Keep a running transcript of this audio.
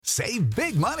Save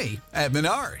big money at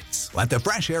Menards. Let the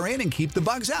fresh air in and keep the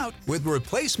bugs out with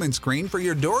replacement screen for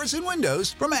your doors and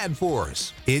windows from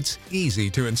AdForce. It's easy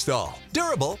to install,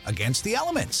 durable against the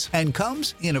elements, and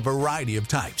comes in a variety of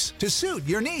types to suit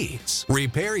your needs.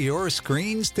 Repair your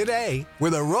screens today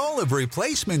with a roll of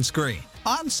replacement screen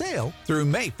on sale through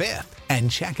May 5th. And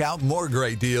check out more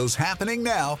great deals happening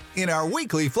now in our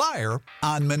weekly flyer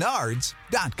on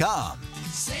Menards.com.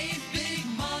 Save big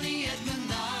money at Menards.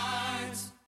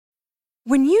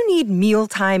 When you need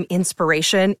mealtime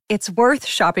inspiration, it's worth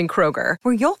shopping Kroger,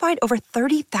 where you'll find over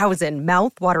 30,000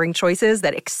 mouth-watering choices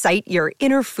that excite your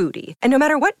inner foodie. And no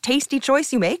matter what tasty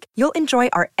choice you make, you'll enjoy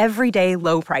our everyday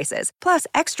low prices, plus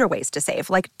extra ways to save,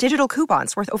 like digital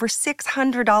coupons worth over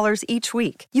 $600 each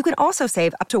week. You can also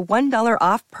save up to $1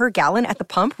 off per gallon at the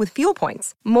pump with fuel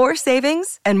points. More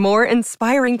savings and more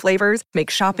inspiring flavors make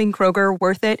shopping Kroger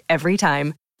worth it every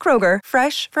time. Kroger,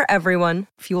 fresh for everyone.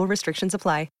 Fuel restrictions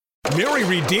apply. Mary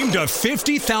redeemed a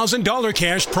 $50,000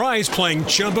 cash prize playing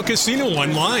Chumba Casino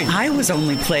online. I was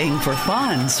only playing for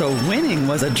fun, so winning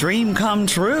was a dream come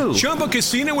true. Chumba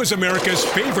Casino is America's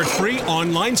favorite free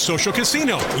online social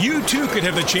casino. You, too, could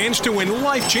have the chance to win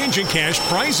life-changing cash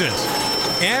prizes.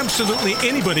 Absolutely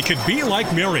anybody could be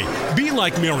like Mary. Be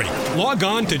like Mary. Log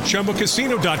on to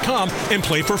ChumbaCasino.com and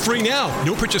play for free now.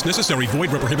 No purchase necessary.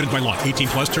 Void where prohibited by law. 18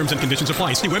 plus terms and conditions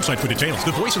apply. See website for details.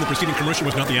 The voice in the preceding commercial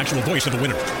was not the actual voice of the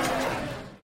winner.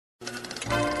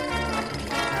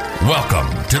 Welcome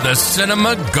to the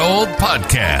Cinema Gold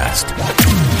Podcast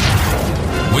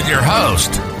with your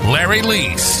host, Larry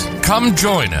Leese. Come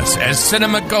join us as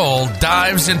Cinema Gold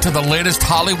dives into the latest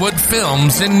Hollywood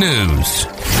films and news.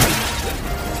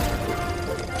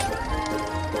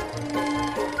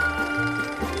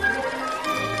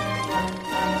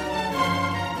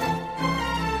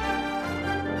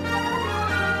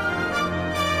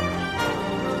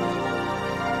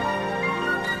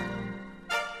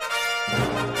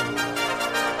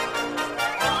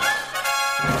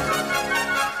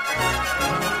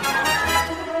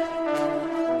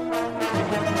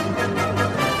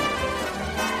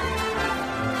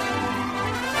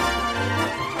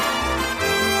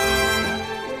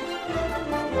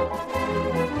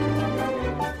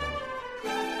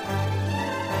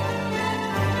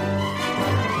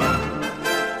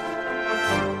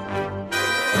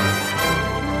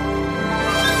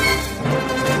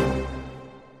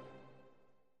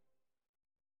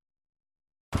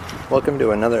 Welcome to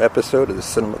another episode of the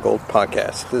Cinema Gold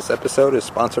Podcast. This episode is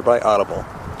sponsored by Audible.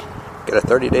 Get a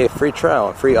 30-day free trial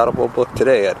and free Audible book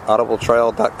today at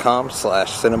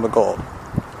audibletrial.com/cinemagold.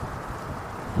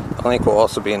 A link will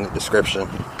also be in the description.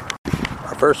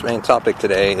 Our first main topic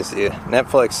today is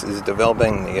Netflix is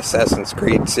developing the Assassin's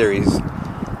Creed series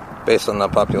based on the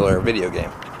popular video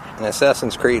game. An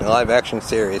Assassin's Creed live-action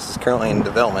series is currently in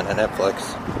development at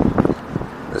Netflix.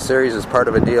 The series is part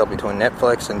of a deal between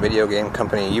Netflix and video game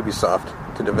company Ubisoft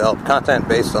to develop content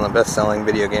based on the best-selling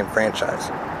video game franchise.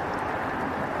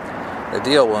 The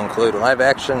deal will include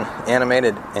live-action,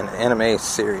 animated, and anime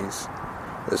series.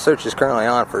 The search is currently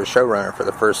on for a showrunner for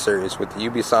the first series, with the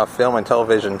Ubisoft Film and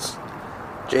Television's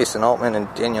Jason Altman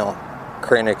and Daniel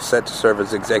Kranick set to serve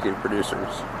as executive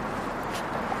producers.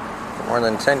 For more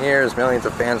than 10 years, millions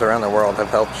of fans around the world have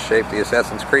helped shape the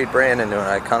Assassin's Creed brand into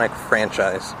an iconic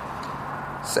franchise,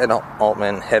 said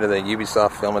Altman, head of the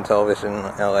Ubisoft Film and Television in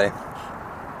LA.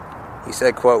 He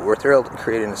said, quote, "We're thrilled to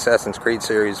create an Assassin's Creed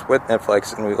series with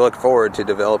Netflix, and we look forward to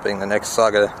developing the next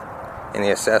saga in the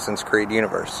Assassin's Creed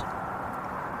universe."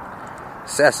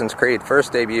 Assassin's Creed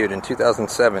first debuted in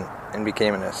 2007 and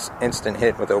became an instant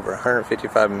hit with over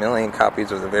 155 million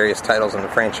copies of the various titles in the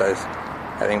franchise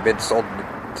having been sold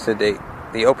to date.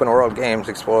 The open-world games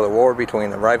explore the war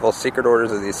between the rival secret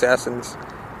orders of the Assassins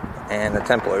and the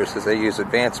Templars as they use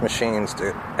advanced machines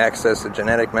to access the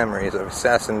genetic memories of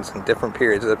assassins in different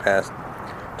periods of the past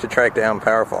to track down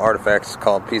powerful artifacts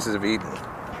called Pieces of Eden.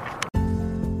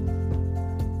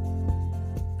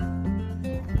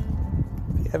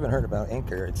 If you haven't heard about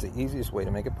Anchor, it's the easiest way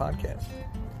to make a podcast.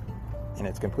 And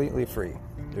it's completely free.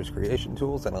 There's creation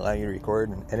tools that allow you to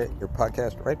record and edit your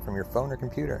podcast right from your phone or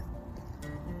computer.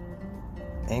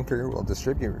 Anchor will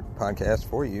distribute your podcast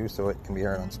for you so it can be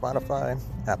heard on Spotify,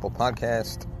 Apple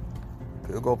Podcast,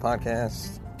 Google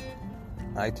Podcasts,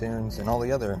 iTunes, and all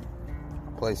the other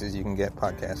places you can get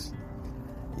podcasts.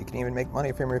 You can even make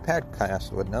money from your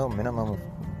podcast with no minimum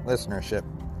listenership.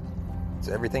 It's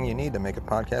everything you need to make a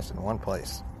podcast in one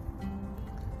place.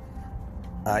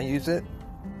 I use it.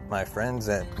 My friends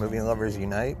at Movie Lovers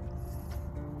Unite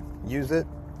use it.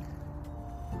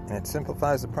 And it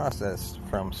simplifies the process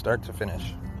from start to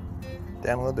finish.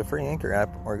 Download the free Anchor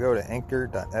app or go to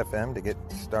anchor.fm to get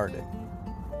started.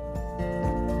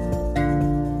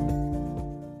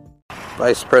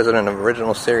 Vice President of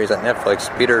Original Series at Netflix,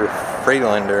 Peter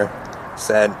Friedlander,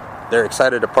 said they're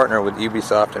excited to partner with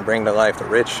Ubisoft and bring to life the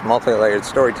rich, multi-layered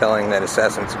storytelling that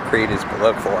Assassin's Creed is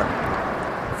beloved for.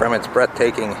 From its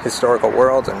breathtaking historical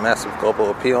worlds and massive global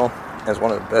appeal as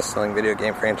one of the best-selling video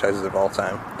game franchises of all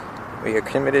time, we are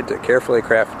committed to carefully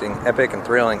crafting epic and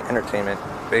thrilling entertainment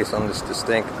based on this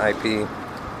distinct IP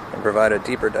and provide a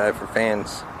deeper dive for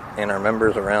fans and our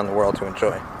members around the world to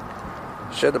enjoy.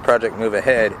 Should the project move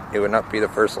ahead, it would not be the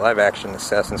first live-action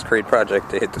Assassin's Creed project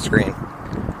to hit the screen.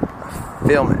 A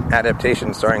film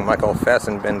adaptation starring Michael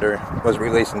Fassbender was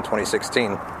released in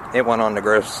 2016. It went on to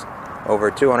gross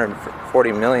over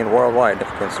 $240 million worldwide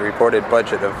against a reported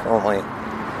budget of only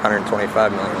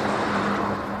 $125 million.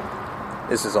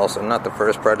 This is also not the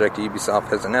first project Ubisoft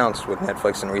has announced with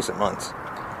Netflix in recent months.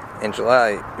 In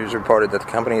July, it was reported that the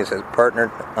company has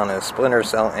partnered on a Splinter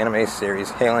Cell anime series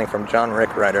hailing from John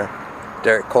Wick writer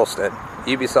Derek Kolstad.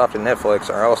 Ubisoft and Netflix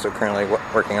are also currently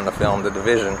working on the film The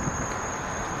Division,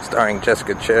 starring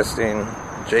Jessica Chastain,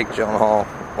 Jake Gyllenhaal,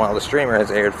 while the streamer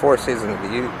has aired 4 seasons of the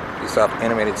Ubisoft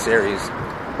animated series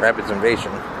Rabbids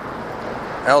Invasion.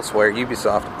 Elsewhere,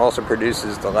 Ubisoft also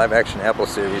produces the live-action Apple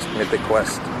series Mythic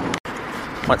Quest.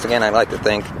 Once again, I'd like to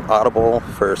thank Audible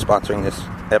for sponsoring this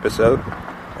episode.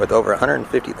 With over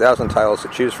 150,000 titles to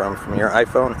choose from your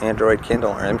iPhone, Android,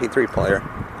 Kindle, or MP3 player,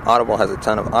 Audible has a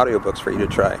ton of audiobooks for you to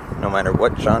try, no matter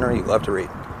what genre you love to read.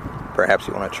 Perhaps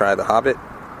you want to try The Hobbit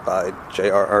by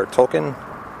J.R.R. Tolkien,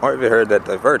 or have you heard that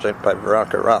Divergent by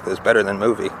Veronica Roth is better than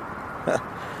movie?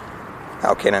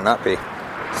 How can it not be?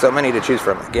 So many to choose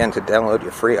from. Again, to download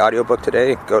your free audiobook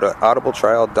today, go to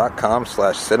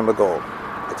audibletrial.com/cinemagold.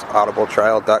 It's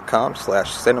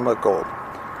audibletrial.com/cinemagold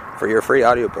for your free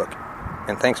audiobook.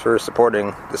 And thanks for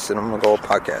supporting the Cinema Gold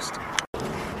podcast.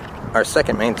 Our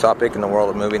second main topic in the world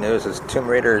of movie news is Tomb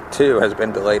Raider 2 has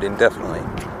been delayed indefinitely.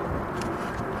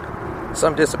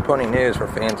 Some disappointing news for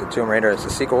fans of Tomb Raider as the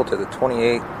sequel to the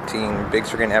 2018 big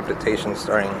screen adaptation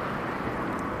starring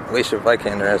Alicia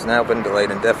Vikander has now been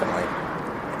delayed indefinitely.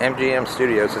 MGM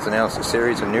Studios has announced a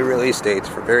series of new release dates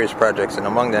for various projects, and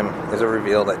among them is a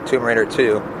reveal that Tomb Raider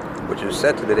 2, which is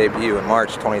set to debut in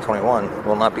March 2021,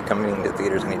 will not be coming to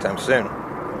theaters anytime soon.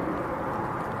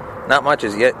 Not much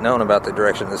is yet known about the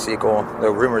direction of the sequel,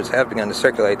 though rumors have begun to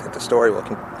circulate that the story will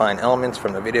combine elements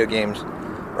from the video games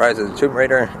Rise of the Tomb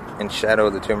Raider and Shadow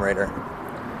of the Tomb Raider.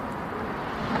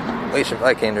 Alicia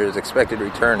Vikander is expected to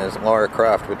return as Lara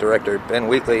Croft with director Ben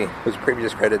Wheatley, whose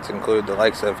previous credits include the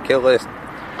likes of Kill List,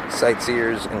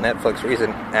 Sightseers, and Netflix's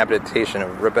recent adaptation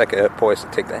of Rebecca Poised to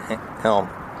Take the Helm.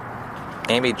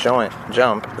 Amy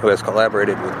Jump, who has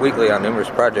collaborated with Wheatley on numerous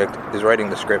projects, is writing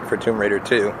the script for Tomb Raider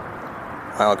 2,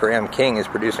 while Graham King is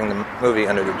producing the movie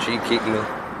under the GKE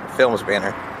Films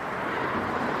banner.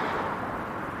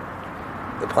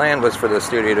 The plan was for the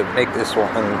studio to make this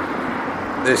one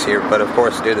this year, but of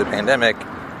course due to the pandemic,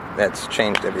 that's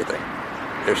changed everything.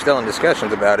 They're still in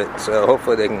discussions about it, so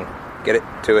hopefully they can get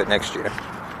to it next year.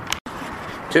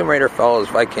 Tomb Raider follows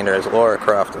Vikander as Lara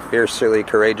Croft, a fiercely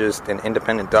courageous and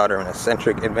independent daughter of an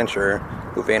eccentric adventurer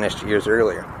who vanished years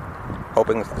earlier.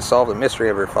 Hoping to solve the mystery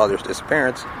of her father's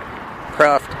disappearance,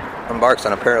 Croft embarks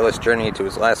on a perilous journey to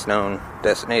his last known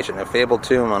destination, a fabled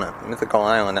tomb on a mythical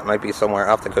island that might be somewhere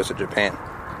off the coast of Japan.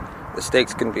 The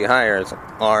stakes can be higher as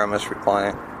Lara must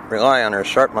rely on her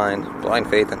sharp mind, blind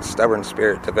faith, and stubborn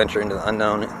spirit to venture into the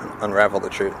unknown and unravel the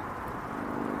truth.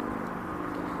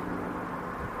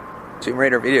 Tomb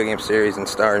Raider video game series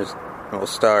stars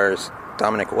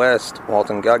Dominic West,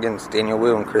 Walton Goggins, Daniel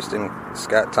Wu, and Kristen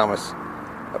Scott Thomas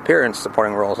appear in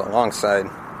supporting roles alongside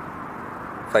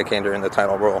Vikander in the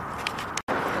title role.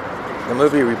 The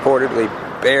movie reportedly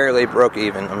barely broke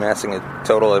even, amassing a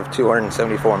total of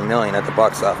 $274 million at the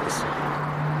box office.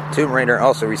 Tomb Raider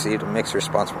also received a mixed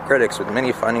response from critics, with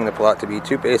many finding the plot to be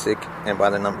too basic and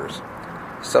by the numbers.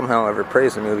 Some, however,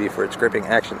 praised the movie for its gripping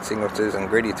action sequences and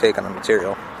gritty take on the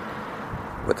material,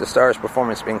 with the star's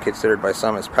performance being considered by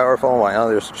some as powerful, while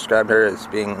others described her as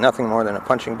being nothing more than a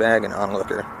punching bag and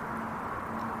onlooker.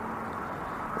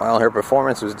 While her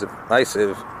performance was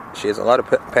divisive, she has a lot of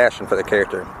passion for the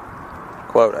character.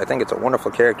 Quote, "I think it's a wonderful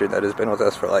character that has been with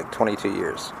us for like 22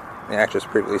 years," the actress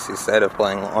previously said of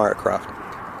playing Lara Croft.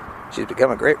 "She's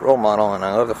become a great role model, and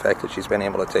I love the fact that she's been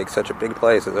able to take such a big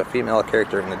place as a female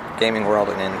character in the gaming world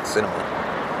and in cinema."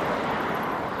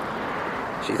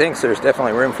 She thinks there's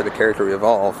definitely room for the character to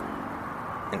evolve,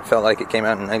 and felt like it came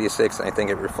out in '96, and I think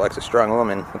it reflects a strong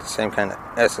woman with the same kind of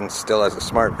essence, still as a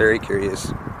smart, very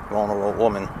curious, vulnerable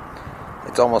woman.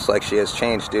 It's almost like she has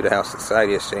changed due to how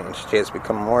society has changed. She has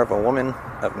become more of a woman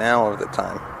of now of the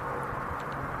time.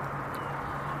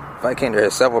 Vikander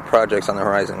has several projects on the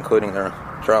horizon, including the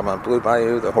drama Blue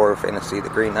Bayou, the horror fantasy The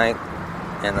Green Knight,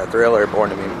 and the thriller Born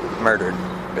to be Murdered.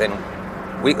 Ben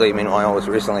Wheatley, meanwhile, was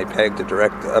recently pegged to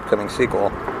direct the upcoming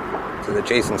sequel to the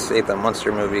Jason Statham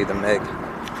monster movie, The Meg.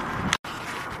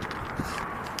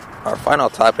 Our final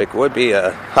topic would be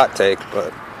a hot take,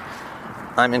 but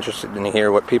I'm interested in hear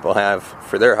what people have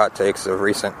for their hot takes of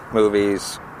recent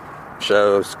movies,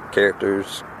 shows,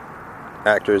 characters,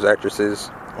 actors,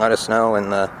 actresses. Let us know in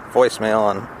the voicemail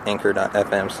on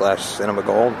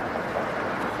anchor.fm/cinemagold.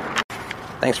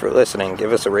 Thanks for listening.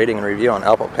 Give us a rating and review on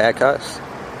Apple Podcasts.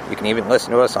 You can even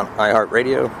listen to us on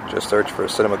iHeartRadio. Just search for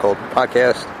Cinema Gold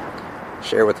Podcast.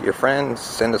 Share with your friends,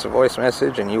 send us a voice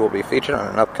message, and you will be featured on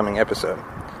an upcoming episode.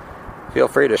 Feel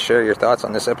free to share your thoughts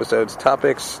on this episode's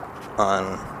topics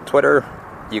on Twitter.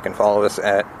 You can follow us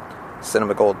at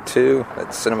CinemaGold2.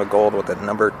 That's CinemaGold with the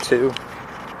number 2.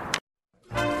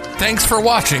 Thanks for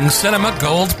watching Cinema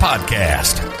Gold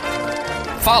Podcast.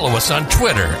 Follow us on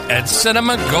Twitter at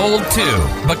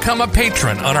CinemaGold2. Become a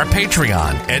patron on our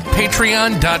Patreon at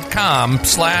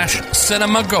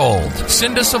patreon.com/cinemagold.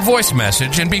 Send us a voice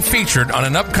message and be featured on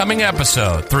an upcoming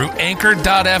episode through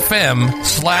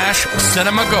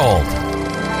anchor.fm/cinemagold.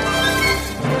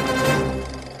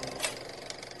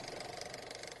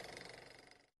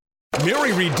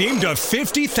 Mary redeemed a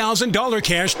 $50,000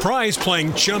 cash prize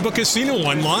playing Chumba Casino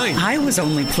online. I was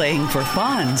only playing for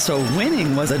fun, so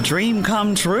winning was a dream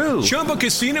come true. Chumba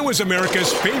Casino is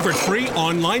America's favorite free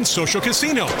online social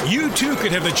casino. You too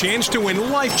could have the chance to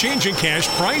win life-changing cash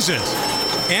prizes.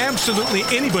 Absolutely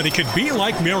anybody could be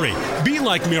like Mary. Be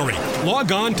like Mary.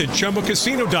 Log on to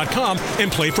ChumbaCasino.com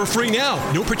and play for free now.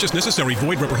 No purchase necessary.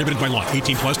 Void where prohibited by law.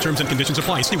 18 plus terms and conditions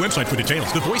apply. See website for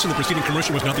details. The voice in the preceding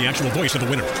commercial was not the actual voice of the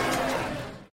winner.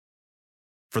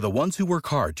 For the ones who work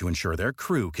hard to ensure their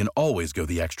crew can always go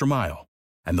the extra mile,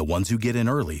 and the ones who get in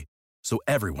early so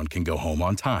everyone can go home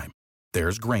on time,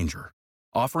 there's Grainger,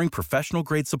 offering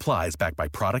professional-grade supplies backed by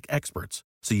product experts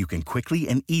so you can quickly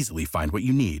and easily find what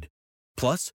you need.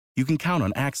 Plus, you can count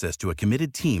on access to a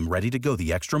committed team ready to go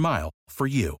the extra mile for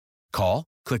you. Call,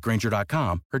 click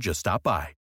Grainger.com, or just stop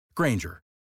by. Grainger,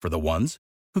 for the ones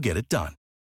who get it done.